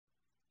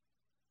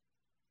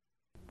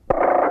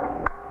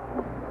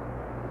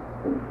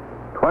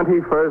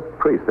21st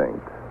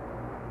Precinct.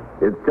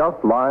 It's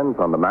just lines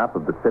on the map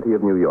of the city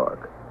of New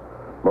York.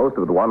 Most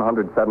of the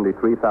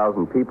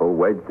 173,000 people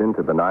wedged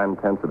into the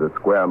 9/10 of a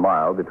square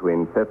mile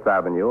between Fifth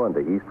Avenue and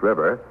the East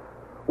River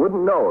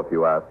wouldn't know if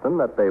you asked them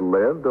that they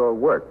lived or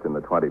worked in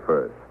the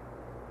 21st.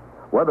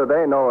 Whether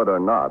they know it or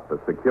not, the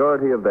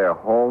security of their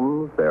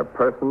homes, their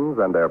persons,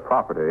 and their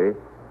property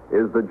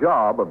is the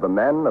job of the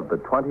men of the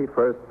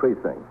 21st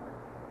Precinct.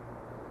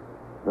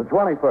 The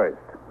 21st.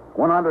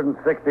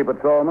 160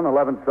 patrolmen,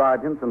 11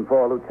 sergeants, and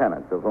 4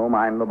 lieutenants, of whom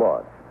I'm the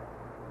boss.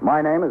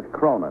 My name is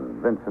Cronin,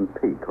 Vincent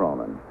P.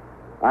 Cronin.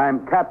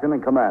 I'm captain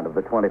in command of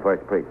the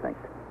 21st Precinct.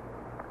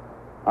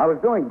 I was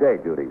doing day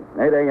duty,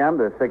 8 a.m.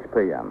 to 6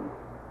 p.m.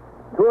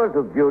 Tours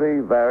of duty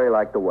vary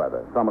like the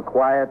weather. Some are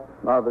quiet,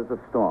 others are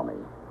stormy.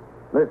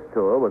 This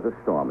tour was a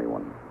stormy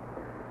one.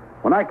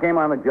 When I came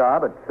on the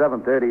job at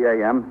 7:30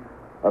 a.m.,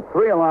 a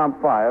 3-alarm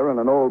fire in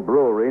an old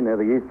brewery near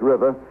the East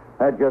River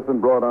had just been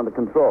brought under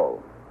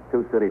control.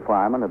 2 city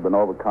firemen had been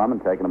overcome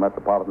and taken to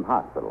Metropolitan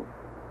Hospital.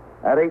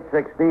 At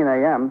 8:16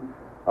 a.m.,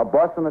 a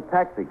bus and a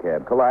taxi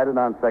cab collided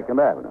on 2nd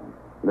Avenue.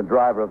 The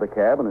driver of the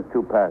cab and his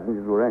 2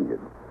 passengers were injured.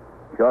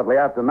 Shortly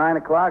after 9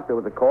 o'clock, there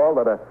was a call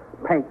that a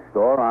paint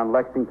store on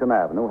Lexington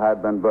Avenue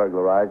had been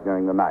burglarized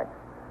during the night.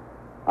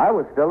 I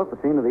was still at the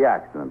scene of the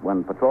accident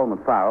when Patrolman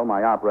Farrell,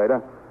 my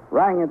operator,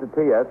 rang into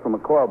TS from a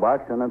call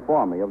box and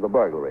informed me of the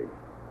burglary.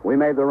 We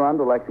made the run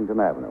to Lexington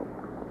Avenue.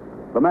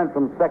 The men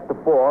from Sector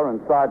 4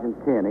 and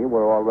Sergeant Tierney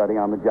were already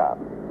on the job.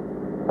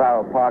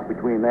 Farrell parked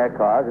between their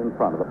cars in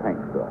front of the paint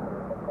store.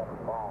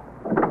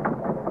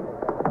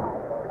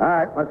 All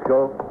right, let's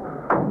go.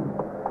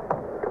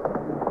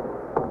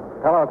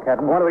 Hello,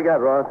 Captain. What do we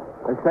got, Ross?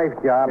 A safe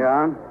job.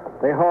 Yeah?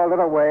 They hauled it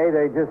away.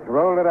 They just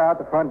rolled it out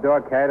the front door,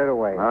 carried it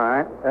away. All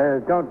right.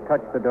 Don't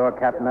touch the door,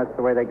 Captain. That's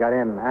the way they got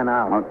in and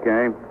out.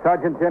 Okay.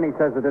 Sergeant Tierney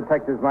says the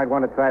detectives might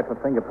want to try it for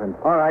fingerprints.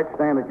 All right,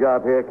 stay on the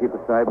job here. Keep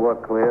the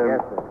sidewalk clear.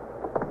 Yes, sir.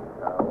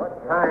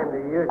 What time do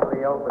you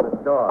usually open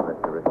the store,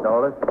 Mr.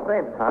 Ristolis?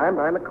 Same time,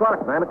 9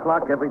 o'clock. 9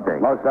 o'clock every day.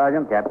 Hello,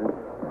 Sergeant. Captain.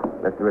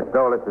 Mr.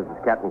 Ristolis, this is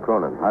Captain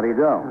Cronin. How do you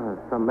do?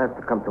 Some mess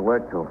to come to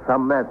work to.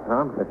 Some mess,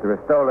 huh? Mr.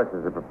 Ristolis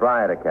is the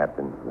proprietor,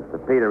 Captain. Mr.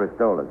 Peter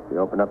Ristolis. He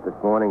opened up this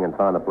morning and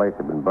found the place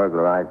had been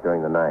burglarized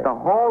during the night. The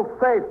whole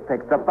safe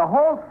picked up. The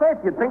whole safe.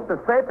 You'd think the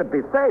safe would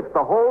be safe.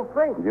 The whole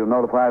thing. Did you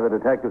notify the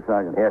detective,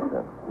 Sergeant? Yes,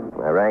 sir.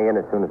 I rang in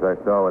as soon as I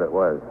saw what it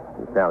was.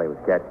 Sally was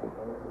catching.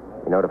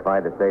 He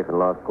notified the safe and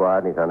law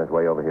squad, and he's on his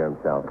way over here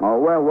himself. Oh,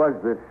 where was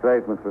this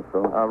safe, Mr.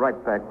 Stoll? Right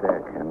back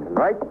there, Captain.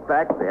 Right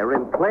back there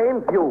in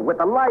plain view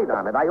with a light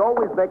on it. I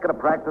always make it a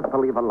practice to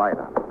leave a light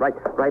on it.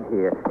 Right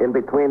here, in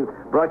between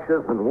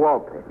brushes and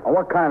wallpaper. Oh,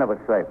 what kind of a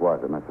safe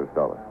was it, Mr.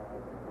 Stoller?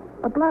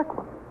 A black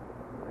one.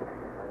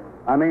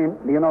 I mean,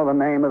 do you know the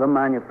name of the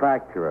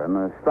manufacturer and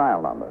the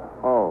style number?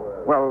 Oh,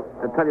 well,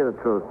 to tell you the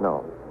truth,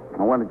 no.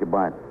 Now, when did you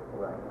buy it?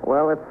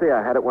 Well, let's see.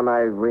 I had it when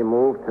I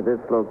removed to this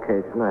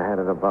location. I had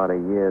it about a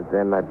year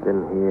then. I've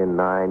been here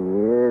 9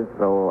 years,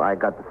 so I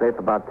got the safe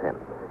about 10.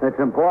 It's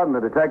important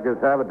the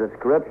detectives have a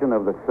description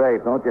of the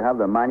safe. Don't you have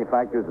the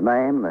manufacturer's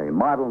name, the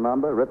model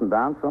number written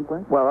down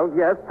someplace? Well,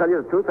 yes, tell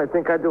you the truth, I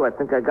think I do. I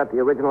think I got the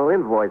original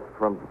invoice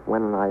from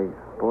when I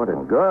bought it.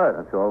 Oh, good.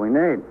 That's all we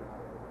need.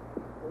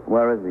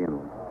 Where is the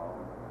invoice?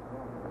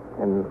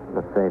 In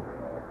the safe.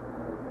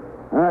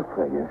 That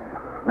figures.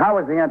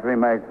 How was the entry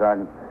made,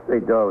 Sergeant?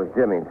 Street door was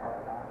Jimmy's.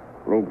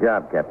 Neat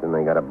job, Captain.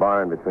 They got a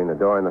bar in between the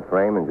door and the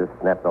frame and just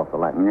snapped off the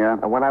latch.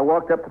 Yeah? And when I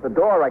walked up to the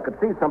door, I could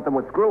see something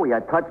was screwy. I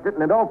touched it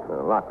and it opened.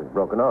 The lock was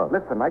broken off.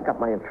 Listen, I got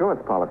my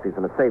insurance policies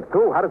in the safe,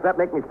 too. How does that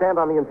make me stand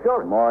on the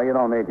insurance? Well, you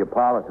don't need your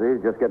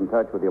policies. Just get in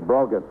touch with your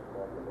broker.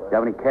 Do you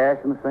have any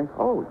cash in the safe?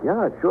 Oh,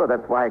 yeah, sure.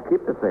 That's why I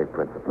keep the safe,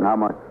 principally. How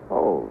much?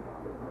 Oh,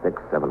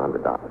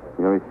 $600-700.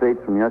 Your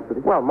receipts from yesterday?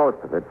 Well, most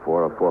of it,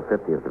 $400 or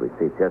 $450 is the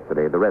receipts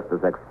yesterday. The rest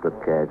is extra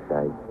cash.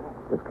 I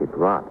just keep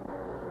it on.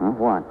 Huh?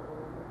 Why?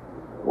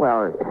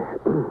 Well,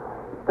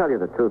 to tell you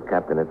the truth,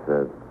 Captain, it's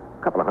a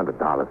couple of $100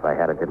 I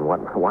had. I didn't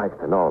want my wife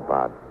to know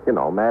about. You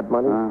know, mad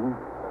money. Uh-huh.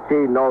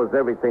 She knows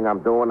everything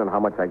I'm doing and how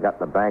much I got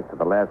in the bank to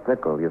the last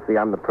nickel. You see,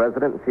 I'm the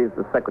president, and she's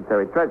the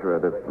secretary-treasurer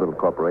of this little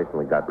corporation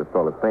we got,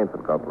 Ristolis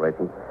Painting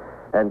Corporation.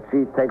 And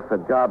she takes her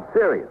job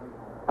serious.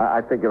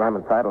 I figure I'm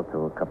entitled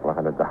to a couple of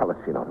 $100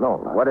 she don't know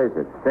about. What is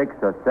it,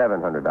 $600 or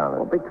 $700?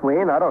 Well,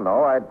 between, I don't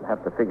know. I'd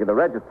have to figure the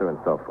register and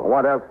so forth.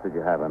 What else did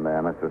you have in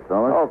there, Mr.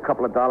 Stoller? Oh, a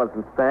couple of dollars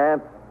in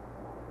stamps.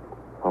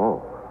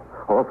 Oh,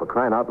 for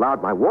crying out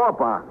loud, my war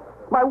bonds.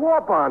 My war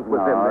bonds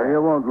was in there.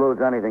 You won't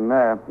lose anything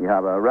there. You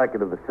have a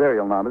record of the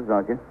serial numbers,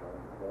 don't you?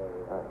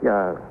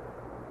 Yeah,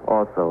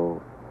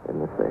 also in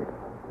the safe.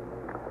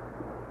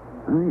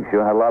 You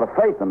sure had a lot of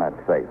faith in that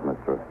safe,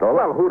 Mr.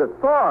 Stoller. Well, who'd have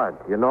thought,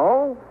 you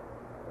know?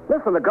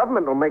 Listen, the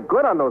government will make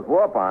good on those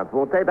war bonds,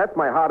 won't they? That's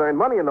my hard-earned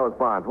money in those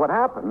bonds. What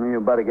happened? You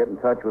better get in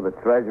touch with the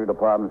Treasury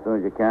Department as soon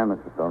as you can,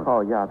 Mr. Stoller.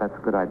 Oh, yeah, that's a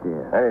good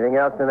idea. Anything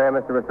else in there,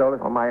 Mr. Ristolis?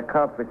 Oh, my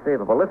accounts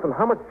receivable. Listen,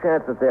 how much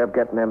chance is there of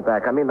getting them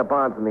back? I mean, the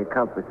bonds and the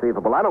accounts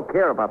receivable. I don't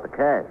care about the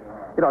cash.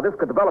 You know, this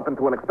could develop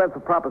into an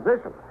expensive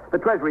proposition. The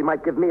Treasury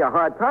might give me a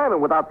hard time,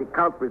 and without the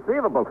accounts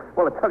receivable,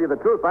 well, to tell you the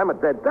truth, I'm a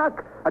dead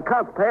duck.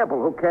 Accounts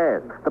payable, who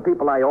cares? The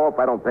people I owe, if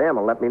I don't pay them,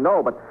 will let me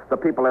know, but the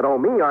people that owe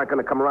me aren't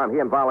going to come around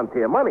here and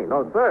volunteer money.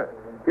 No, sir.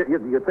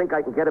 You think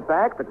I can get it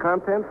back, the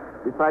contents,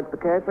 besides the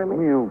cash, I mean?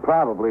 You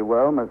probably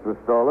will, Mr.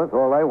 Stolas.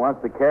 All they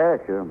want's the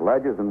cash.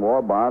 Ledgers and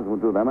war bonds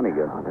won't do them any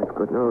good. Oh, that's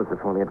good news, if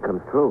only it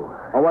comes true.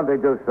 Oh, what'd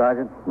they do,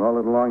 Sergeant? Roll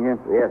it along here?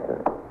 Yes,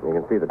 sir. You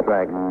can see the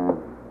track.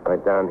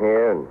 Right down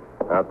here and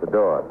out the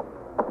door.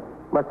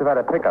 Must have had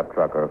a pickup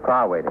truck or a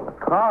car waiting. A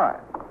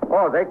car?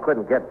 Oh, they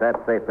couldn't get that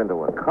safe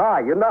into a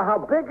car. You know how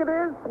big it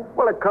is?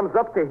 Well, it comes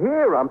up to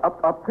here. I'm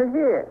up to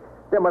here.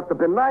 There must have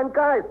been 9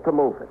 guys to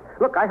move it.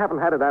 Look, I haven't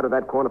had it out of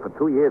that corner for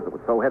 2 years. It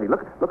was so heavy.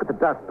 Look at the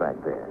dust back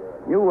there.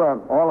 You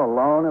all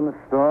alone in the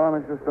store,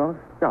 Mr. Stolas?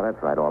 No,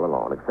 that's right, all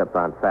alone, except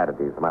on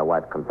Saturdays. My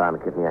wife comes down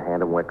to give me a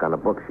hand and work on the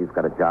book. She's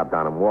got a job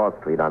down in Wall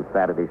Street. On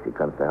Saturdays, she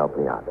comes to help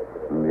me out.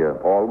 And you've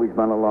always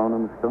been alone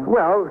in the store?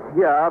 Well,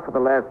 yeah, for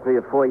the last 3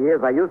 or 4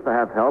 years. I used to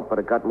have help, but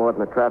it got more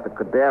than the traffic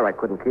could bear. I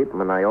couldn't keep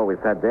them, and I always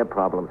had their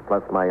problems,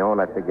 plus my own.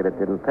 I figured it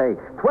didn't pay.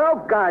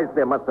 12 guys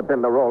there must have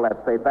been to roll that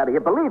safe out of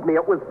here. Believe me,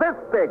 it was this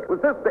big. It was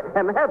this big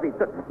and heavy.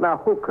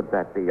 Now, who could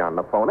that be on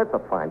the phone? It's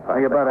a fine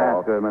time. You to better call.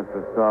 answer,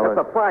 Mr. Stolas.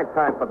 It's a fine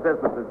time for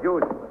business as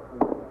usual.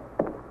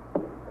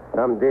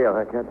 Some deal,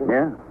 huh, Captain?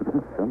 Yeah,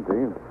 some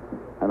deal.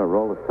 Had to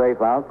roll the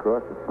safe out,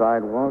 cross the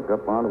sidewalk,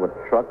 up onto a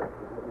truck.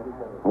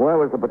 Where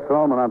was the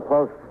patrolman on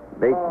post?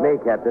 Beats me,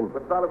 Captain.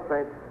 What's all the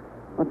same?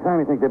 What time do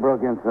you think they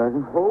broke in,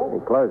 Sergeant? Who?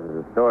 He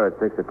closes the store at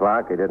 6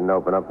 o'clock. He didn't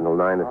open up until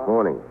 9 this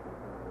morning.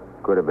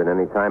 Could have been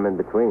any time in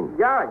between.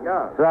 Yeah.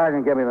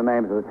 Sergeant, give me the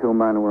names of the 2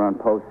 men who were on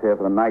post here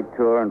for the night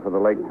tour and for the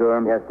late tour.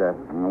 Yes, sir.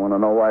 I want to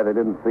know why they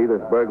didn't see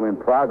this burglary in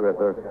progress,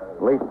 or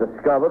at least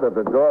discover that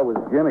the door was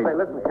Jimmy's. Hey,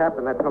 listen,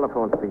 Captain, that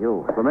telephone's for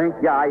you. For me?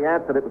 Yeah, I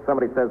answered it, and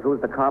somebody says, who's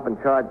the cop in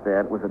charge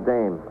there? It was a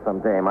dame, some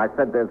dame. I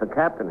said, there's a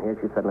captain here.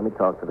 She said, let me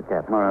talk to the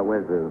captain. All right,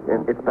 where's the...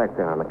 It's back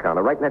there on the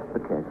counter, right next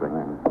to the cash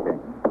register. Okay.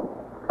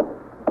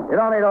 You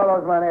don't need all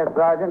those men here,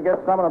 Sergeant.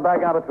 Get some of them back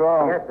on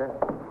patrol. Yes, sir.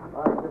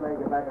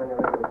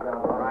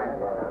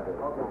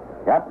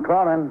 Captain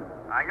Cronin.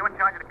 Are you in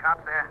charge of the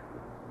cops there?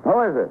 Who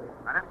is it?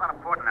 Now, that's not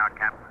important now,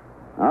 Captain.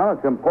 Oh,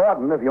 it's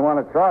important if you want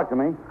to talk to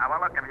me. Well,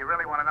 look, if you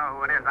really want to know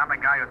who it is, I'm the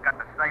guy who's got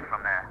the safe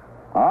from there.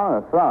 Oh,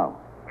 that's so.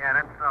 Yeah,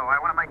 that's so. I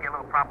want to make you a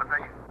little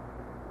proposition.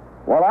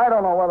 Well, I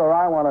don't know whether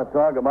I want to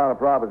talk about a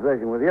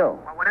proposition with you.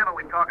 Well, whatever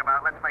we talk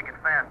about, let's make it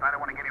fast. I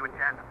don't want to give you a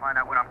chance to find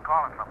out what I'm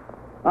calling from.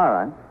 All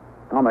right.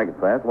 I'll make it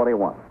fast. What do you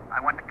want?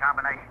 I want the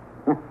combination.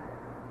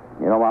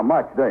 You don't want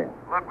much, do you?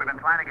 Look, we've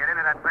been trying to get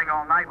into that thing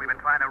all night. We've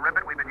been trying to rip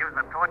it. We've been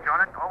using a torch on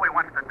it. All we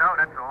want's the dough,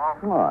 that's all.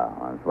 Well,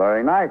 that's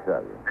very nice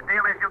of you. The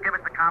deal is you give us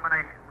the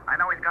combination. I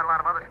know he's got a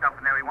lot of other stuff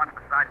in there he wants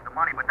besides the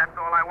money, but that's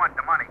all I want,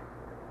 the money.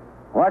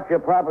 What's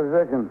your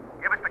proposition?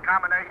 Give us the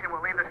combination.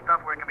 We'll leave the stuff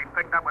where it can be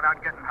picked up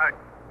without getting hurt.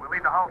 We'll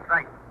leave the whole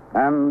safe.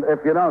 And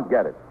if you don't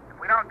get it? If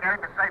we don't get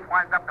it, the safe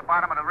winds up the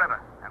bottom of the river.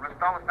 And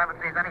Restolus never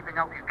sees anything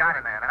else he's got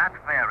in there. Now, that's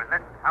fair,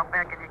 isn't it? How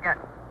fair can you get?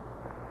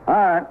 All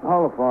right,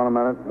 hold the phone a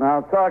minute.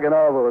 Now, talk it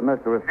over with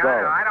Mr. No,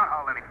 Restolo. I don't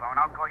hold any phone.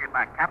 I'll call you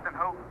back. Captain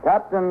who?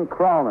 Captain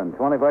Cronin,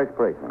 21st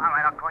Precinct. All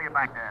right, I'll call you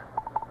back there.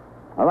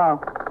 Hello?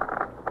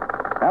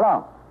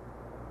 Hello?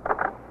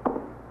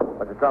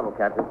 What's the trouble,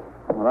 Captain?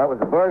 Well, that was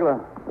a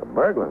burglar. A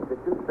burglar? Did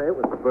you say it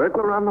was the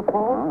burglar on the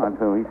phone? Well, that's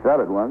who he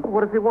said it was.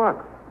 What does he want?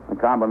 A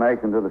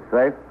combination to the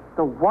safe.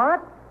 The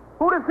what?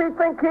 Who does he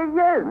think he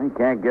is? He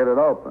can't get it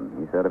open.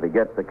 He said if he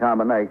gets the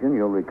combination,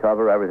 you'll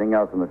recover everything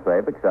else in the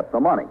safe except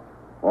the money.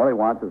 All he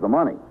wants is the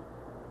money.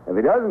 If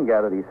he doesn't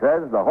get it, he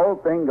says, the whole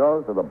thing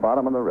goes to the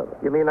bottom of the river.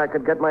 You mean I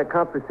could get my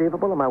accounts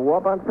receivable and my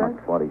war bonds back?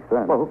 That's what he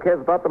said. Well, who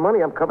cares about the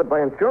money? I'm covered by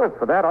insurance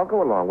for that. I'll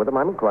go along with him.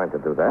 I'm inclined to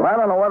do that. Well, I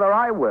don't know whether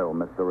I will,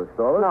 Mr.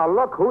 Restolo. Now,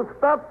 look, whose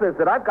stuff is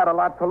it? I've got a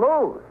lot to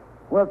lose.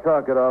 We'll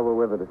talk it over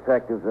with the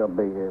detectives. They'll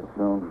be here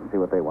soon. See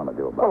what they want to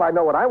do about Well, it. I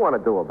know what I want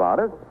to do about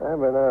it. I've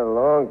been out a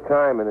long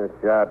time in this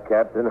job,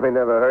 Captain. I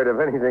never heard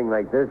of anything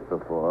like this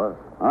before.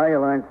 Oh,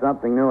 you learn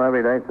something new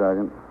every day,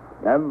 Sergeant.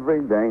 Every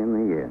day in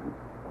the year.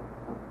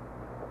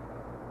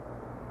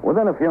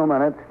 Within a few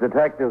minutes,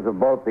 detectives of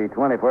both the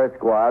 21st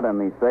Squad and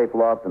the Safe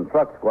Loft and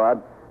Truck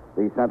Squad,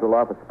 the Central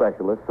Office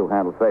specialists who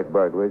handle safe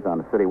burglaries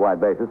on a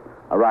citywide basis,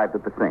 arrived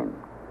at the scene.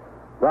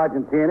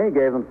 Sergeant Tierney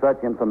gave them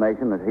such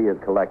information that he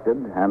had collected,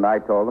 and I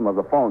told them of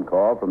the phone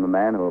call from the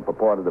man who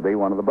purported to be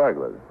one of the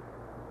burglars.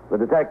 The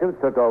detectives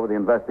took over the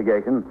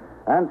investigation,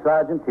 and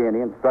Sergeant Tierney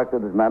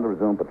instructed his men to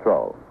resume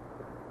patrol.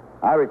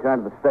 I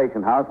returned to the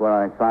station house where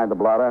I signed the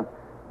blotter,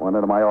 went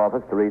into my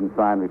office to read and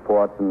sign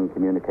reports and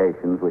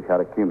communications which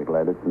had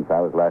accumulated since I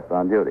was last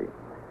on duty.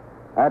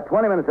 At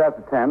 20 minutes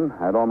after 10,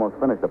 I'd almost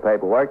finished the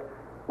paperwork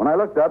when I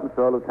looked up and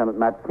saw Lieutenant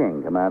Matt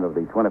King, commander of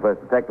the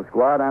 21st Detective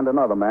Squad, and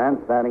another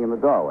man standing in the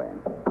doorway.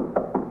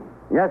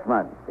 Yes,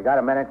 Matt. You got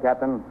a minute,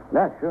 Captain?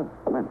 Yeah, sure.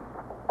 Come in.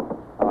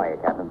 How are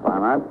you, Captain?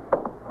 Fine,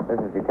 Matt. This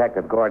is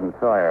Detective Gordon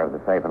Sawyer of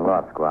the Safe and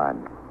Loft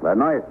Squad. Glad to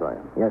know you,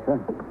 Sawyer. Yes, sir.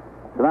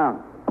 Sit down.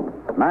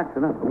 Matt,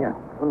 sit down. Yeah.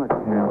 We'll let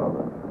you have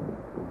over.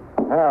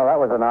 Well,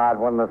 that was an odd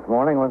one this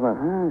morning, wasn't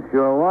it?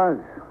 Sure was.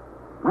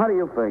 How do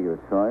you figure,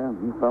 Sawyer?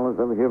 You fellas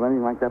ever hear of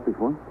anything like that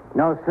before?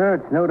 No, sir,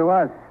 it's new to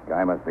us.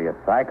 Guy must be a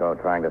psycho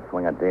trying to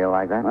swing a deal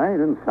like that. Well, he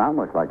didn't sound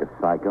much like a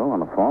psycho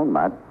on the phone,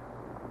 Matt.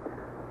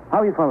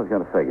 How you fellas got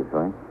to figure,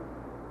 Sawyer?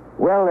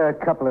 Well, a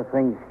couple of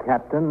things,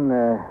 Captain.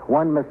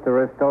 One, Mr.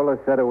 Ristola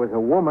said it was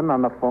a woman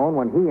on the phone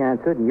when he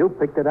answered, and you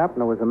picked it up,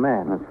 and it was a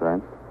man. That's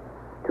right.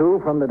 Two,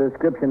 from the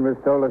description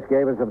Ristolas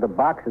gave us of the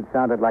box, it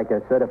sounded like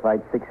a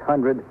certified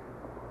 600.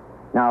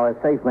 Now, a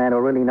safe man who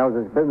really knows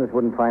his business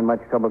wouldn't find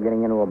much trouble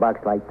getting into a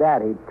box like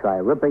that. He'd try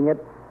ripping it,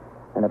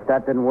 and if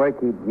that didn't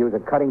work, he'd use a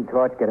cutting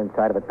torch, get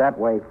inside of it that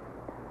way,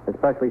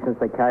 especially since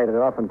they carried it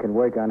off and can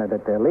work on it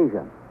at their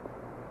leisure.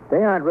 They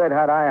aren't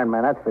red-hot iron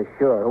men, that's for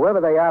sure. Whoever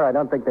they are, I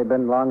don't think they've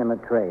been long in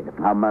the trade.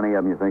 How many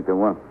of them you think there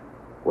were?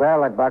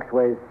 Well, that box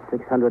weighs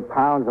 600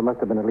 pounds. There must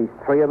have been at least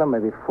 3 of them,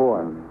 maybe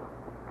 4. And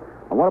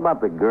what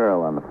about the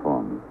girl on the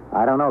phone?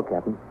 I don't know,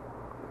 Captain.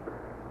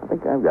 I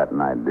think I've got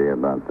an idea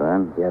about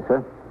that. Yes,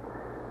 sir?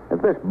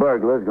 If this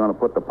burglar is going to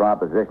put the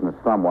proposition to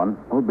someone,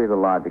 who'd be the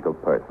logical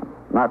person?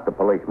 Not the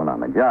policeman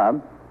on the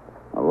job.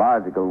 A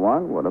logical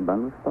one would have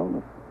been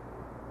Ristolas.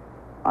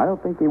 I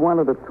don't think he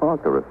wanted to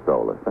talk to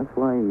Ristolas. That's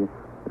why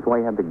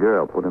he had the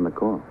girl put in the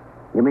call.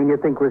 You mean you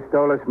think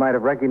Ristolas might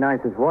have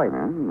recognized his voice?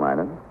 Yeah, might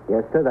have.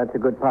 Yes, sir, that's a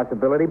good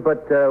possibility.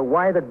 But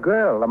why the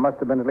girl? There must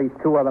have been at least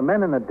 2 other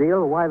men in the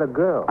deal. Why the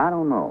girl? I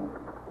don't know.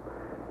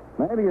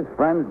 Maybe his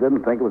friends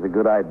didn't think it was a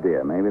good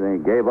idea. Maybe they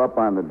gave up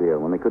on the deal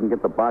when they couldn't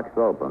get the box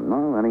open.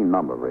 No, any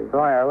number of reasons.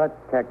 Sawyer, let's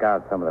check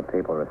out some of the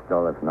people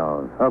Ristolas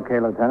knows. Okay,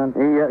 Lieutenant.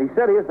 He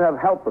said he used to have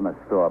help in the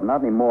store, but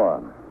not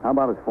anymore. How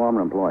about his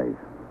former employees?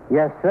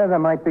 Yes, sir, there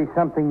might be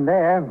something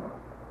there.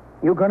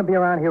 You going to be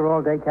around here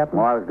all day, Captain?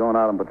 Well, I was going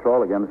out on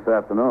patrol again this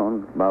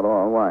afternoon. About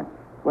all. Why?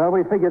 Well,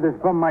 we figured this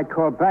bum might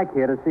call back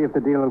here to see if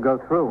the deal will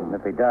go through.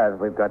 If he does,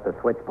 we've got the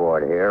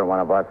switchboard here. One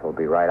of us will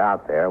be right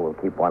out there. We'll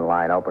keep one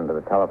line open to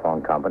the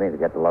telephone company to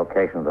get the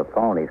location of the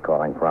phone he's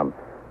calling from.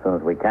 As soon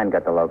as we can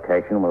get the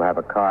location, we'll have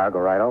a car go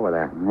right over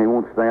there. He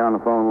won't stay on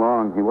the phone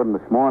long. He wouldn't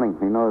this morning.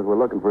 He knows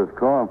we're looking for his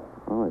call.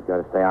 Oh, he's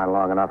got to stay on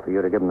long enough for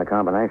you to give him the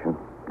combination.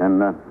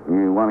 And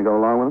you want to go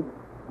along with him?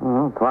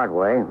 Well, part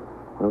way.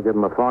 We'll give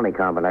him a phony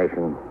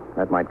combination.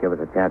 That might give us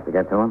a chance to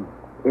get to him.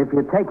 If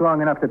you take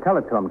long enough to tell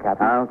it to him,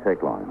 Captain. I'll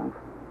take long enough.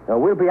 So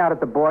we'll be out at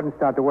the board and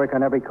start to work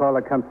on every call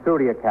that comes through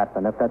to you,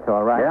 Captain, if that's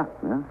all right. Yeah,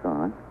 it's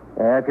all right.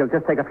 If you'll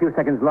just take a few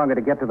seconds longer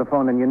to get to the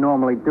phone than you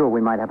normally do, we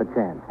might have a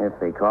chance. If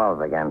he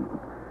calls again.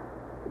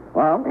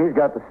 Well, he's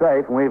got the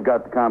safe, and we've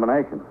got the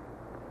combination.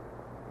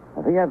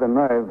 If he had the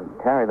nerve to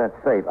carry that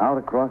safe out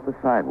across the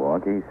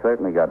sidewalk, he's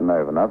certainly got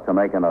nerve enough to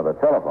make another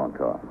telephone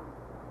call.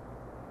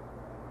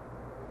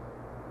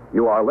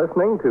 You are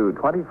listening to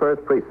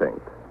 21st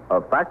Precinct, a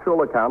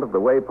factual account of the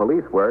way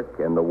police work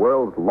in the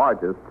world's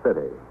largest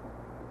city.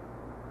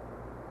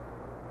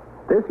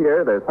 This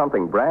year, there's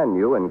something brand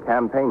new in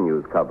campaign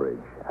news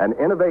coverage, an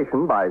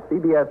innovation by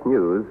CBS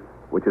News,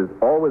 which is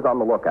always on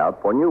the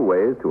lookout for new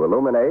ways to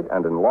illuminate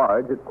and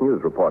enlarge its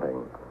news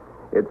reporting.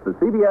 It's the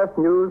CBS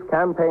News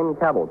Campaign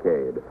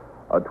Cavalcade,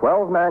 a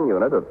 12-man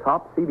unit of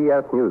top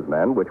CBS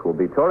newsmen which will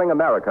be touring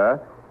America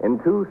in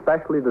 2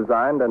 specially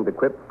designed and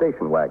equipped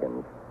station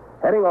wagons,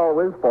 heading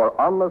always for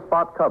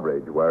on-the-spot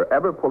coverage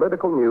wherever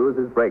political news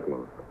is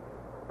breaking.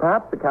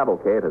 Perhaps the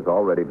cavalcade has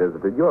already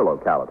visited your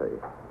locality.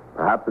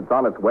 Perhaps it's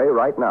on its way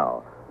right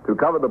now to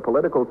cover the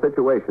political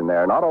situation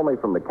there, not only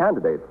from the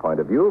candidate's point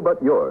of view,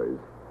 but yours.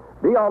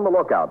 Be on the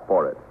lookout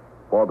for it,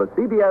 for the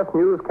CBS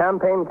News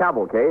Campaign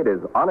Cavalcade is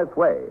on its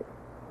way.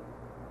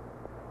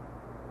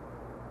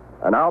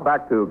 And now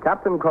back to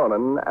Captain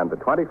Cronin and the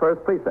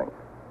 21st Precinct.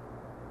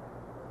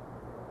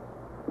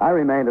 I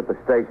remained at the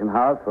station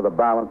house for the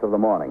balance of the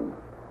morning.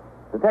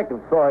 Detective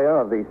Sawyer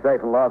of the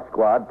Safe and Loft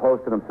Squad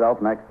posted himself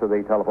next to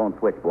the telephone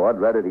switchboard,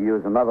 ready to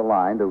use another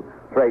line to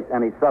trace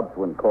any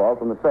subsequent call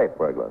from the safe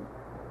burglar.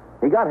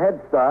 He got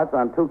head starts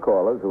on 2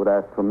 callers who had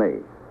asked for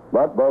me,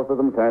 but both of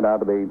them turned out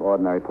to be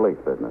ordinary police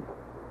business.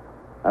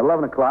 At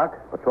 11 o'clock,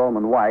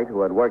 Patrolman White,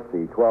 who had worked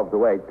the 12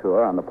 to 8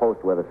 tour on the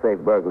post where the safe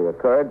burglary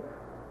occurred,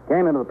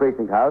 came into the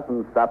precinct house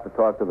and stopped to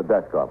talk to the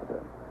desk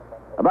officer.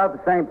 About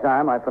the same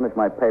time, I finished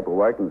my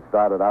paperwork and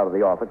started out of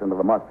the office into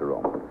the muster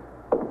room.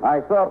 I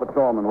saw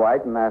Patrolman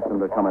White and asked him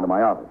to come into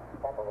my office.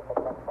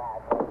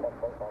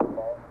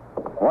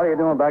 What are you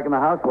doing back in the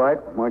house, White?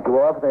 Weren't you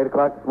off at 8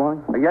 o'clock this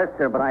morning? Yes,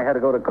 sir, but I had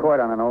to go to court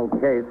on an old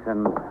case,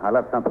 and I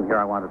left something here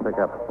I wanted to pick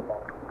up.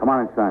 Come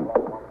on inside.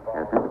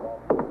 Yes, sir.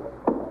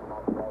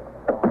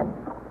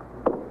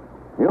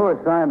 You were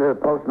assigned to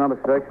post number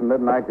 6 from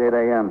midnight to 8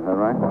 a.m., is that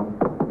right?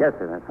 Yes,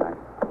 sir, that's right.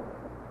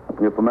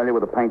 You're familiar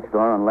with the paint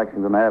store on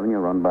Lexington Avenue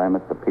run by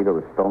Mr. Peter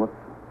Ristolas?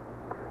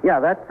 Yeah,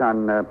 that's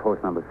on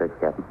post number 6,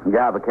 Captain. Did you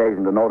have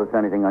occasion to notice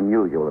anything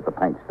unusual at the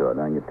paint store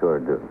during your tour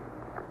of duty?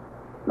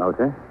 No,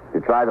 sir.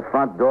 Did you try the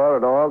front door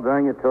at all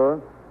during your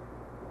tour?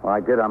 Well, I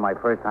did on my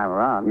first time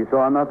around. You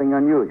saw nothing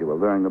unusual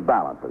during the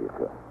balance of your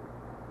tour?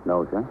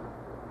 No, sir.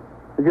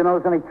 Did you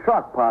notice any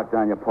truck parked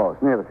on your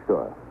post near the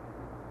store?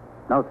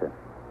 No, sir.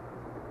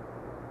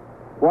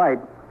 White,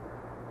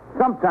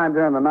 Sometime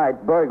during the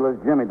night, burglars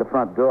jimmied the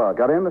front door,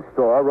 got in the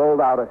store,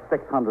 rolled out a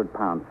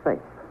 600-pound safe.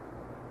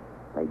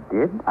 They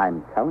did?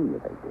 I'm telling you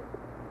they did.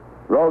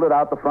 Rolled it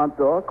out the front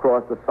door,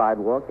 crossed the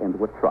sidewalk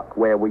into a truck.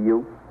 Where were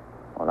you?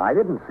 Well, I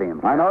didn't see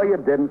him. I know you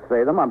didn't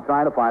see them. I'm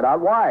trying to find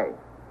out why.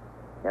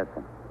 Yes,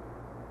 sir.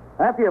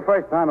 After your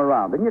first time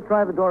around, didn't you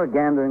try the door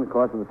again during the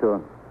course of the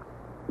tour?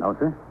 No,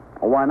 sir.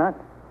 Well, why not?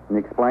 Can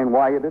you explain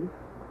why you didn't?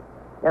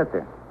 Yes,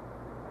 sir.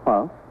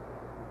 Well,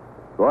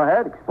 go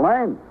ahead,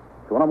 explain.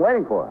 That's what I'm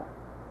waiting for.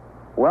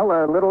 Well,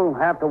 a little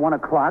after 1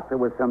 o'clock, there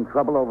was some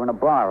trouble over in a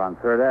bar on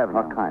 3rd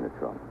Avenue. What kind of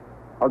trouble?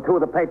 Oh, 2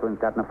 of the patrons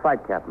got in a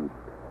fight, Captain.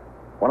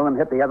 One of them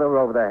hit the other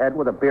over the head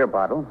with a beer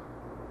bottle.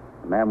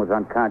 The man was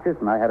unconscious,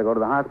 and I had to go to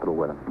the hospital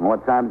with him. And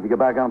what time did you get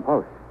back on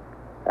post?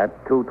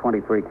 At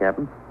 2:23,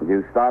 Captain. Did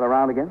you start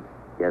around again?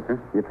 Yes, sir.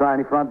 Did you try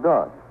any front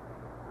doors?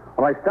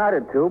 Well, I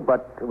started to,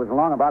 but it was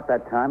along about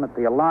that time that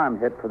the alarm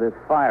hit for this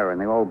fire in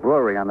the old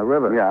brewery on the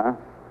river. Yeah.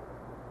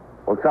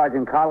 Well,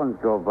 Sergeant Collins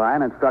drove by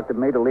and instructed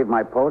me to leave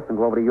my post and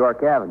go over to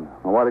York Avenue.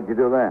 Well, what did you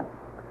do there?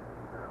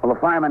 Well, the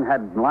firemen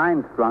had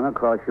lines strung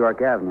across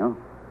York Avenue.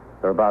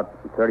 There are about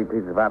 30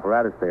 pieces of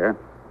apparatus there.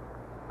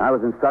 I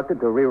was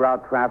instructed to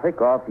reroute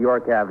traffic off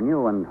York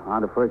Avenue and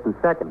onto 1st and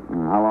 2nd.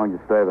 How long did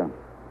you stay there?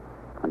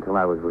 Until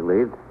I was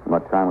relieved.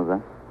 What time was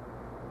that?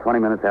 20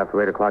 minutes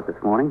after 8 o'clock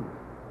this morning.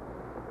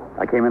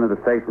 I came into the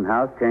station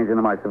house, changed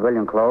into my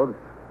civilian clothes,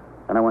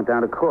 and I went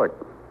down to court.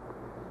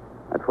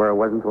 That's where I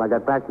was until I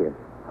got back here.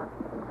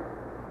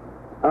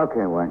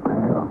 Okay, White.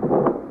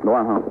 Go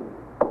on home.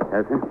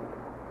 Yes, sir.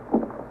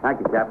 Thank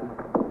you, Captain.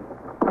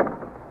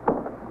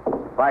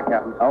 Bye,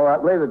 Captain.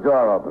 Oh, leave the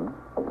door open.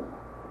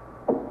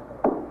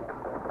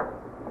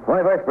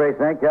 21st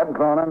Precinct, Captain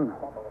Cronin.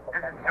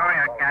 This is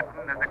Sawyer,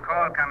 Captain. There's a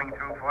call coming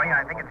through for you.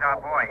 I think it's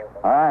our boy.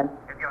 All right.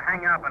 If you'll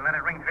hang up and let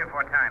it ring 3 or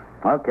 4 times.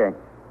 Okay.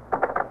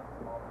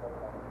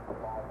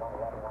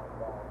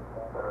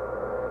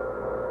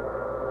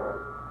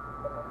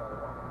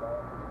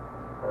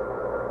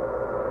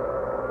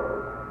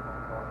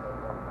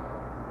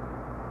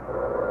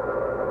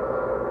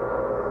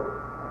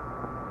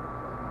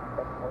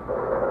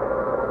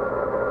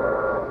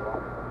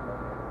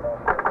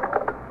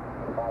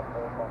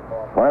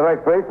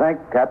 Precinct,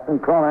 Captain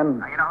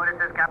Cronin. You know who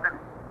this is, Captain?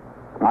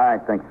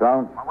 I think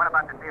so. Well, what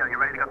about the deal? You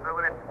ready to go through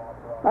with it?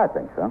 I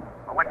think so.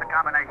 Well, what's the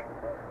combination?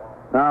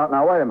 Now,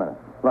 wait a minute.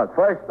 Look,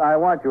 first, I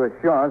want your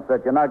assurance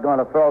that you're not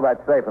going to throw that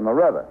safe in the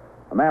river.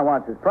 The man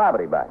wants his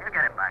property back. You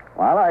get it back.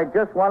 Well, I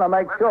just want to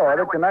make Listen, sure I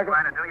know that what you're not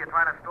trying to do. You're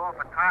trying to stall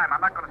for time.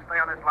 I'm not going to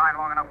stay on this line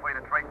long enough for you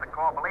to trace the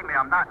call. Believe me,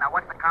 I'm not. Now,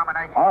 what's the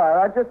combination? All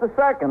right, just a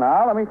second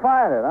now. Let me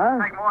find it, huh?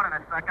 Take more than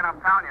a second.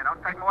 I'm telling you. Don't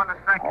take more than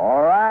a second.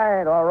 All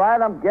right,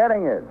 I'm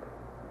getting it.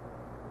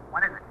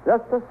 What is it?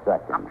 Just a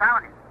second. I'm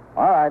telling you.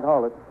 All right,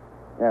 hold it.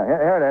 Yeah,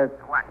 here it is.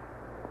 What?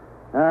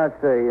 Let's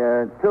see.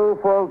 2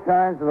 full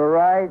turns to the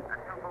right.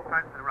 2 full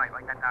turns to the right.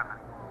 Write that down,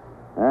 honey.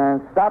 And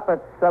stop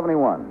at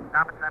 71.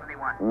 Stop at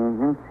 71.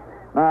 Mm-hmm.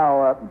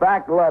 Now,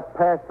 back left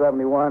past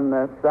 71,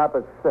 stop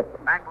at 6.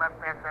 Back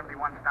left past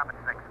 71, stop at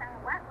 6.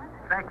 What?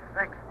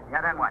 6.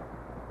 Yeah, then what?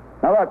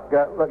 Now,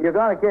 look, you're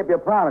going to keep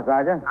your promise,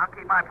 aren't you? I'll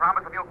keep my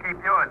promise if you'll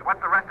keep yours.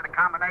 What's the rest of the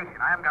combination?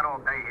 I haven't got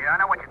all day here.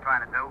 I know what you're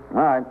trying to do.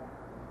 All right.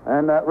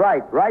 And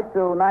right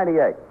to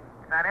 98. Is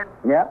that it?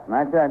 Yeah,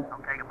 that's it.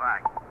 Okay,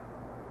 goodbye.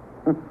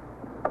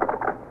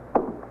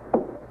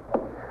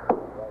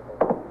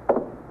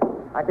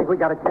 I think we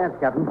got a chance,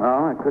 Captain.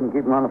 Well, I couldn't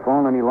keep him on the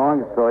phone any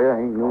longer, Sawyer.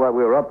 He knew what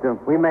we were up to.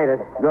 We made it.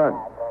 Good.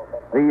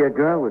 The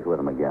girl was with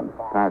him again.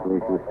 Apparently,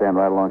 she was standing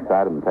right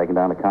alongside him and taking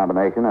down the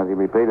combination as he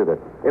repeated it.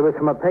 It was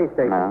from a pay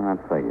station. No,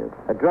 that figures.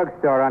 A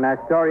drugstore on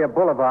Astoria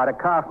Boulevard. A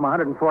car from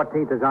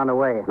 114th is on the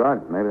way.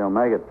 Good. Maybe they'll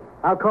make it.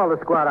 I'll call the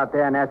squad out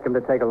there and ask them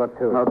to take a look,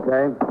 too.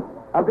 Okay.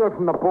 I'll do it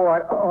from the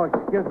board. Oh,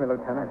 excuse me,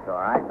 Lieutenant. All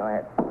right, go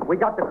ahead. We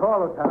got the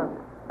call, Lieutenant.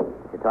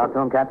 You talk to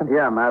him, Captain?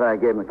 Yeah, Matt, I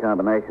gave him the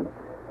combination.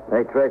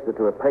 They traced it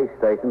to a pay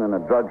station and a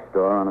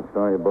drugstore on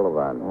Astoria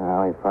Boulevard.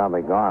 Well, he's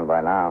probably gone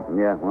by now.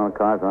 Yeah, well, the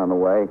car's on the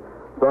way.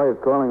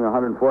 Sawyer's calling the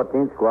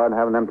 114th squad and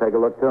having them take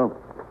a look, too.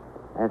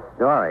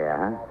 Astoria,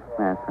 huh?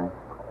 That's right.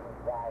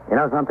 You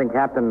know something,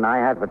 Captain? I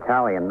had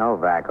Vitali and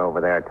Novak over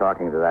there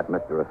talking to that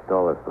Mr.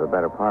 Astolis for the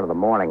better part of the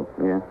morning.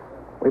 Yeah?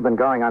 We've been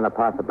going on the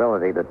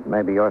possibility that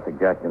maybe your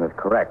suggestion is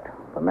correct.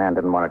 The man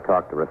didn't want to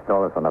talk to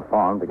Astolis on the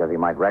phone because he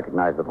might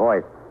recognize the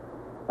voice.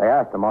 They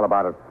asked him all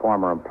about his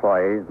former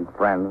employees and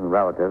friends and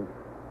relatives,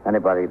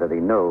 anybody that he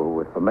knew who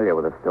was familiar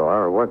with the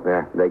store or worked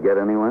there. They get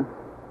anywhere?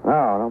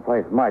 No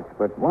place much,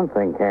 but one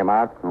thing came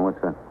out. Oh,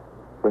 what's that?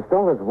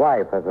 Ristola's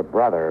wife has a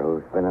brother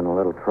who's been in a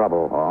little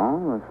trouble.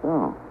 Oh, that's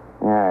so.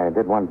 Yeah, he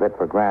did one bit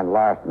for grand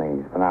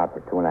larceny. He's been out for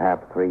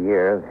 2.5 to 3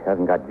 years. He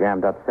hasn't got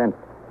jammed up since.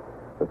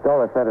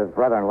 Ristola said his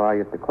brother-in-law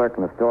used to clerk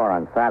in the store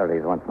on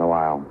Saturdays once in a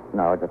while.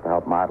 No, just to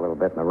help him out a little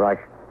bit in a rush.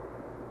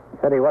 He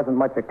said he wasn't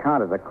much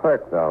account as a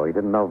clerk, though. He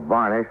didn't know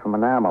varnish from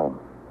enamel.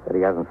 Said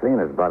he hasn't seen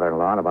his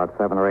brother-in-law in about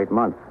 7 or 8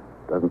 months.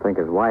 Doesn't think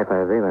his wife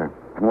has either.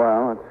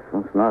 Well,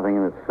 it's nothing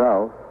in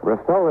itself.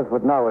 Ristolas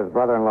would know his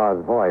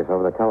brother-in-law's voice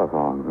over the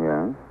telephone.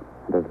 Yeah?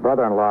 And his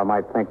brother-in-law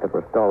might think that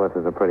Ristolas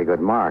is a pretty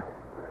good mark.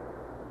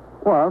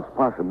 Well, it's a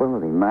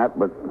possibility, Matt,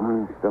 but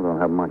I still don't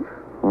have much.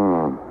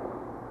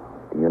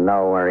 Do you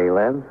know where he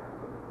lives,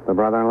 the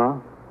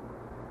brother-in-law?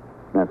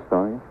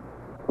 Astoria?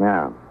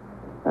 Yeah,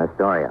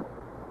 Astoria.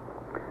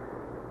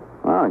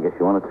 Well, I guess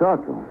you want to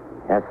talk to him.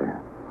 Yes,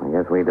 sir. I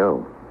guess we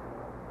do.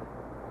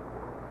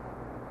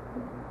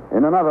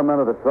 In another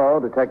minute or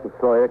so, Detective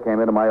Sawyer came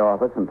into my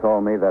office and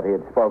told me that he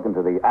had spoken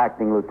to the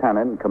acting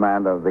lieutenant in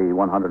command of the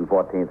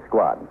 114th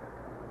Squad.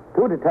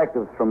 2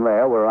 detectives from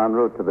there were en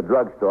route to the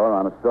drugstore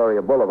on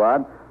Astoria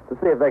Boulevard to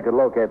see if they could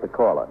locate the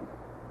caller.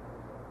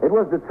 It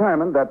was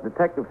determined that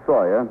Detective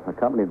Sawyer,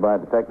 accompanied by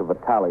Detective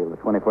Vitale of the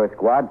 21st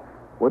Squad,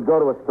 would go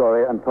to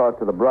Astoria and talk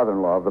to the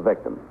brother-in-law of the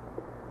victim.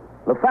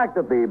 The fact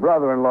that the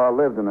brother-in-law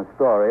lived in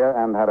Astoria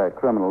and had a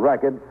criminal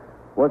record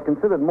was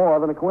considered more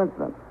than a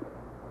coincidence.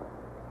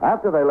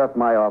 After they left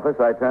my office,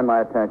 I turned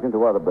my attention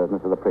to other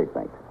business of the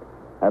precinct.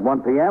 At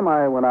 1 p.m.,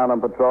 I went out on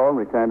patrol and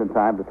returned in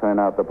time to turn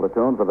out the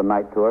platoon for the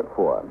night tour at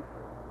 4.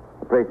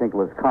 The precinct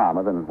was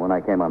calmer than when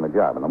I came on the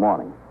job in the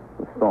morning.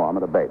 The storm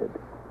had abated.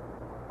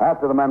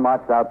 After the men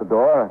marched out the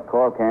door, a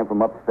call came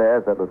from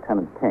upstairs that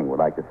Lieutenant King would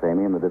like to see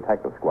me in the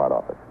detective squad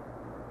office.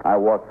 I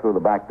walked through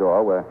the back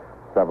door where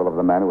several of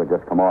the men who had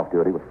just come off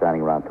duty were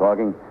standing around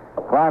talking,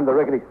 climbed the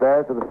rickety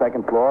stairs to the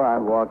second floor,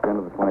 and walked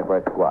into the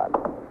 21st Squad.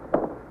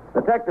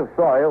 Detective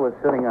Sawyer was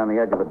sitting on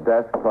the edge of a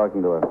desk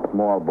talking to a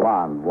small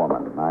blonde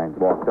woman. I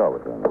walked over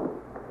to him.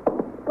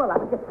 Well, I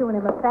was just doing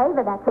him a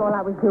favor. That's all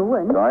I was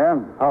doing. Sawyer?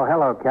 Oh,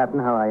 hello, Captain.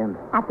 How are you?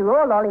 After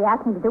all he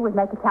asked me to do was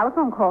make a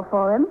telephone call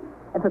for him.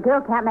 If a girl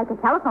can't make a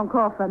telephone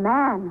call for a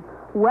man,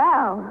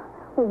 well,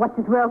 what's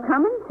this world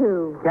coming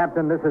to?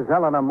 Captain, this is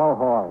Eleanor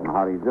Mulhall.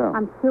 How do you do?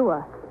 I'm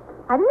sure.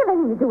 I didn't have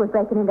anything to do with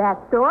breaking into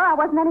that store. I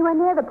wasn't anywhere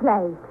near the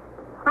place.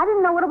 I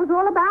didn't know what it was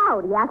all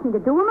about. He asked me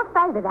to do him a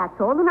favor, that's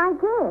all, and I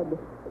did.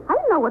 I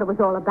didn't know what it was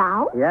all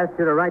about. He asked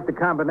you to write the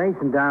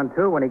combination down,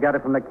 too. When he got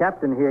it from the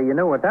captain here, you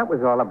knew what that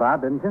was all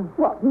about, didn't you?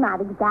 Well,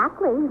 not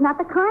exactly. He's not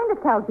the kind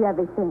that tells you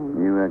everything.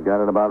 You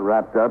got it about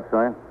wrapped up,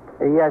 Sawyer?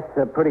 Yes,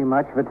 pretty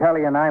much.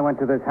 Vitaly and I went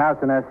to this house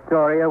in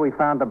Astoria. We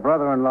found the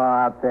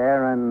brother-in-law out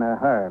there and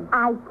her.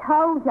 I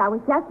told you I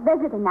was just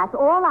visiting. That's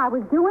all I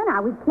was doing. I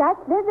was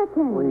just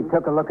visiting. We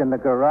took a look in the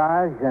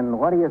garage, and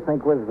what do you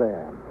think was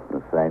there?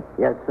 The safe?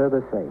 Yes, sir, the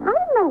safe. I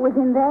didn't know it was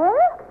in there.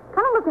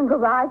 Kind of look in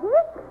garages.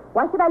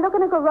 Why should I look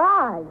in a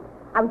garage?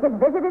 I was just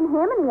visiting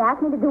him, and he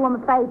asked me to do him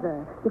a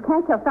favor. You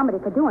can't kill somebody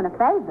for doing a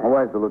favor. Well,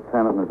 where's the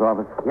lieutenant in his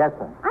office? Yes,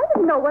 sir. I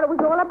didn't know what it was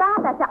all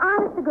about. That's the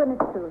honest to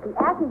goodness truth. He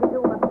asked me to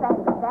do him a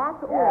favor.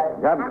 That's all.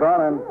 Captain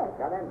Cronin.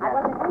 I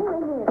wasn't anywhere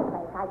near the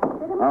place. I just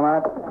sit him. All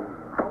right.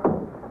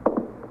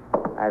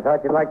 I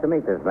thought you'd like to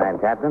meet this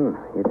man, Captain.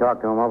 You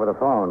talked to him over the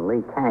phone,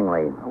 Lee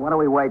Tangley. What are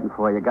we waiting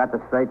for? You got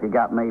the safe, you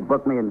got me.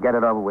 Book me and get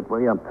it over with,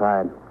 will you? I'm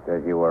tired.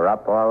 Because you were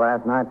up all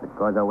last night?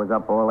 Because I was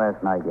up all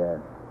last night, yes.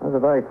 It was a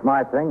very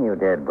smart thing you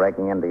did,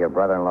 breaking into your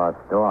brother-in-law's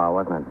store,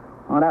 wasn't it?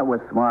 Oh, that was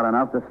smart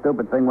enough. The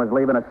stupid thing was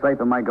leaving a safe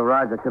in my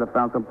garage. I should have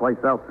found someplace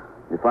else.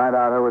 You find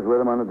out who was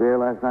with him on the deal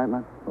last night,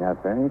 man? Yes,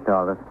 sir. He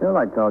told us. Still,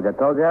 I told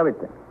you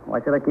everything.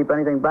 Why should I keep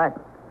anything back?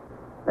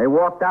 They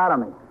walked out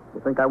on me.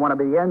 You think I want to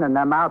be in and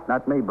them out?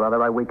 Not me,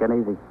 brother. I weak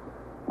and easy.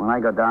 When I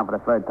go down for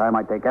the third time,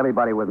 I take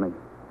everybody with me.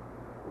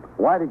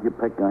 Why did you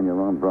pick on your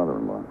own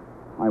brother-in-law?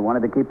 I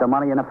wanted to keep the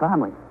money in the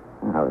family.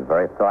 That was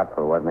very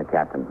thoughtful, wasn't it,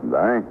 Captain?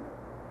 Very.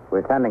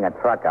 We're sending a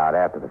truck out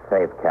after the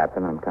safe,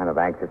 Captain. I'm kind of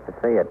anxious to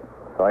see it.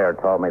 Sawyer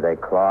told me they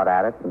clawed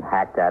at it and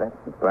hacked at it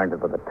and burned it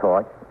with a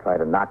torch to try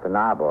to knock the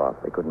knob off.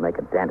 They couldn't make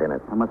a dent in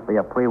it. That must be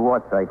a pre-war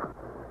safe.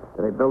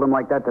 Do they build them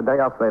like that today?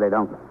 I'll say they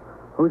don't.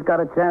 Who's got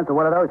a chance of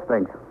one of those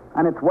things?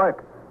 And it's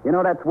work. You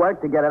know that's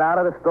work, to get it out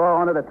of the store,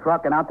 onto the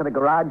truck, and out to the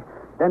garage.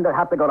 Then to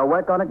have to go to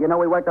work on it. You know,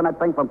 we worked on that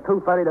thing from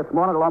 2:30 this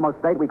morning till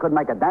almost 8. We couldn't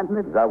make a dent in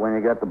it. Is that when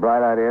you got the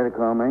bright idea to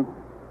call me?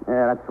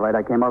 Yeah, that's right.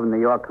 I came over to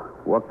New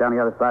York, walked down the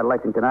other side of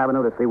Lexington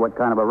Avenue to see what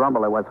kind of a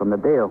rumble there was from the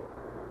deal.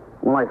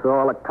 When I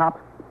saw all the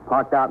cops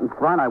parked out in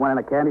front, I went in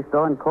a candy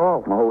store and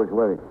called. Well, who was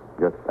with you?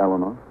 Just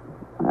Eleanor?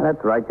 Yeah,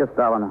 that's right, just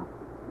Eleanor.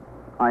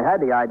 I had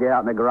the idea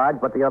out in the garage,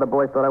 but the other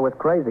boys thought I was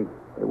crazy.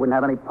 They wouldn't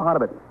have any part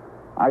of it.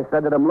 I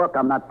said to them, look,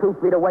 I'm not 2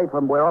 feet away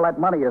from where all that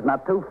money is,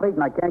 not 2 feet,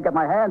 and I can't get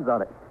my hands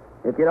on it.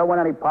 If you don't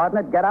want any part in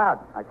it, get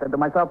out. I said to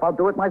myself, I'll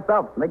do it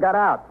myself. And they got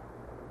out.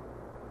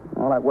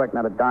 All that work,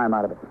 not a dime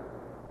out of it.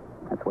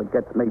 That's what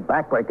gets me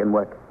backbreaking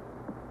work.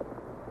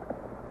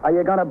 Are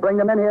you going to bring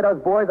them in here,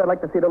 those boys? I'd like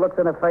to see the looks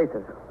in their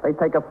faces. They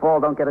take a fall,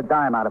 don't get a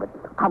dime out of it.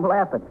 I'm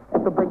laughing.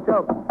 It's a big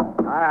joke.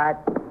 All right.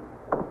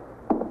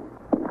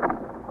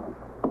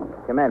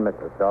 Come in,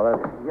 Mr. Stoller.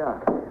 Yeah.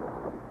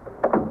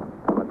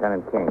 I'm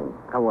Lieutenant King.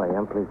 How are you?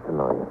 I'm pleased to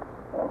know you.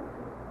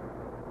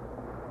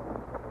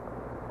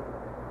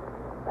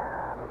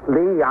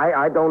 Lee,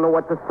 I don't know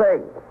what to say.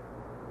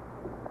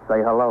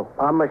 Say hello.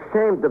 I'm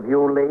ashamed of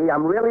you, Lee.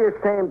 I'm really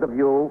ashamed of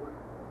you.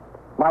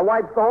 My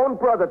wife's own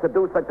brother to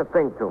do such a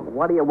thing to me.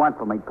 What do you want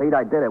from me, Pete?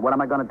 I did it. What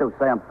am I going to do?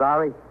 Say I'm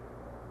sorry?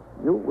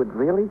 You would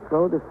really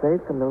throw the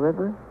safe in the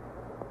river?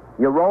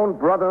 Your own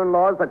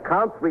brother-in-law's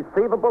accounts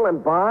receivable in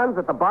bonds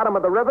at the bottom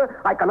of the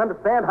river? I can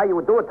understand how you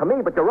would do it to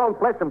me, but your own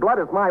flesh and blood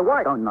is my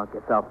wife. Don't knock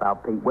yourself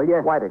out, Pete, will you?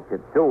 Why did you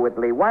do it,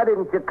 Lee? Why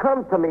didn't you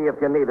come to me if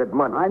you needed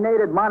money? I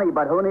needed money,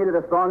 but who needed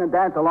a song and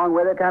dance along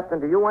with it? Captain,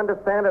 do you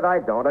understand it?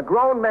 I don't. A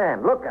grown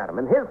man, look at him.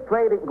 In his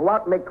trade, he can go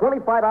out and make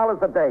 $25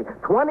 a day.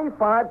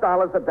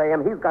 $25 a day,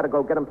 and he's got to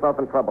go get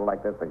himself in trouble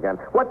like this again.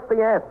 What's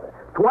the answer?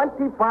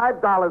 $25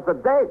 a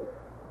day.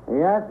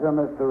 The answer,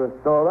 Mr.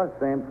 Ristola,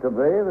 seems to be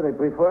that he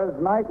prefers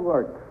night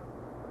work.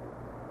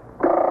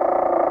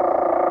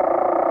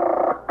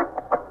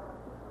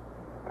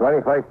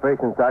 21st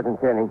Precinct, Sergeant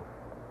Tierney.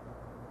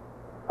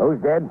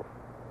 Who's dead?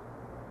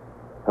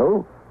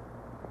 Who?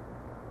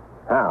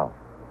 How?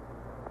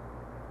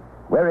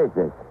 Where is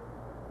this?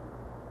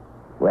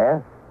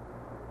 Where?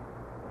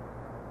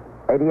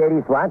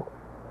 8080 SWAT?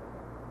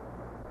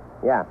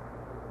 Yeah.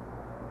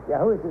 Yeah,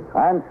 who is this?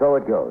 And so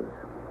it goes.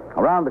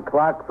 Around the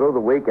clock, through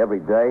the week, every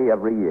day,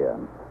 every year.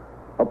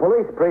 A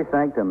police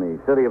precinct in the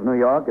city of New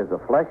York is a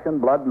flesh and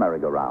blood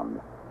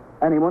merry-go-round.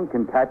 Anyone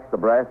can catch the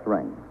brass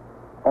ring.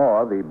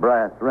 Or the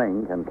brass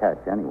ring can catch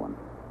anyone.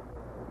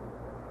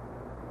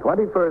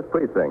 21st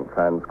Precinct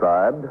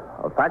transcribed,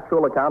 a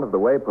factual account of the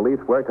way police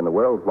work in the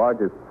world's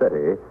largest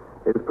city,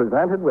 is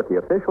presented with the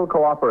official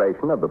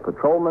cooperation of the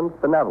Patrolmen's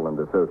Benevolent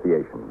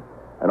Association,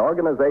 an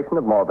organization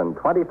of more than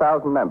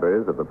 20,000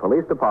 members of the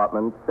Police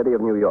Department, City of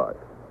New York.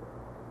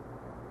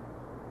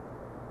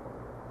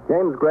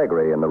 James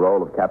Gregory in the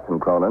role of Captain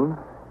Cronin,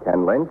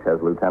 Ken Lynch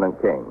as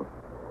Lieutenant King.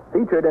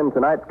 Featured in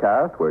tonight's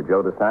cast were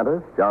Joe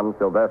DeSantis, John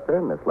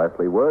Sylvester, Miss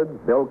Leslie Woods,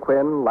 Bill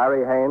Quinn,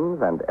 Larry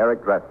Haynes, and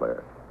Eric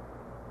Dressler.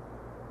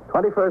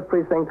 21st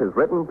Precinct is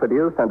written,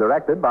 produced, and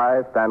directed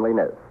by Stanley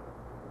Niss.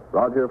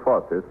 Roger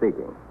Foster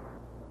speaking.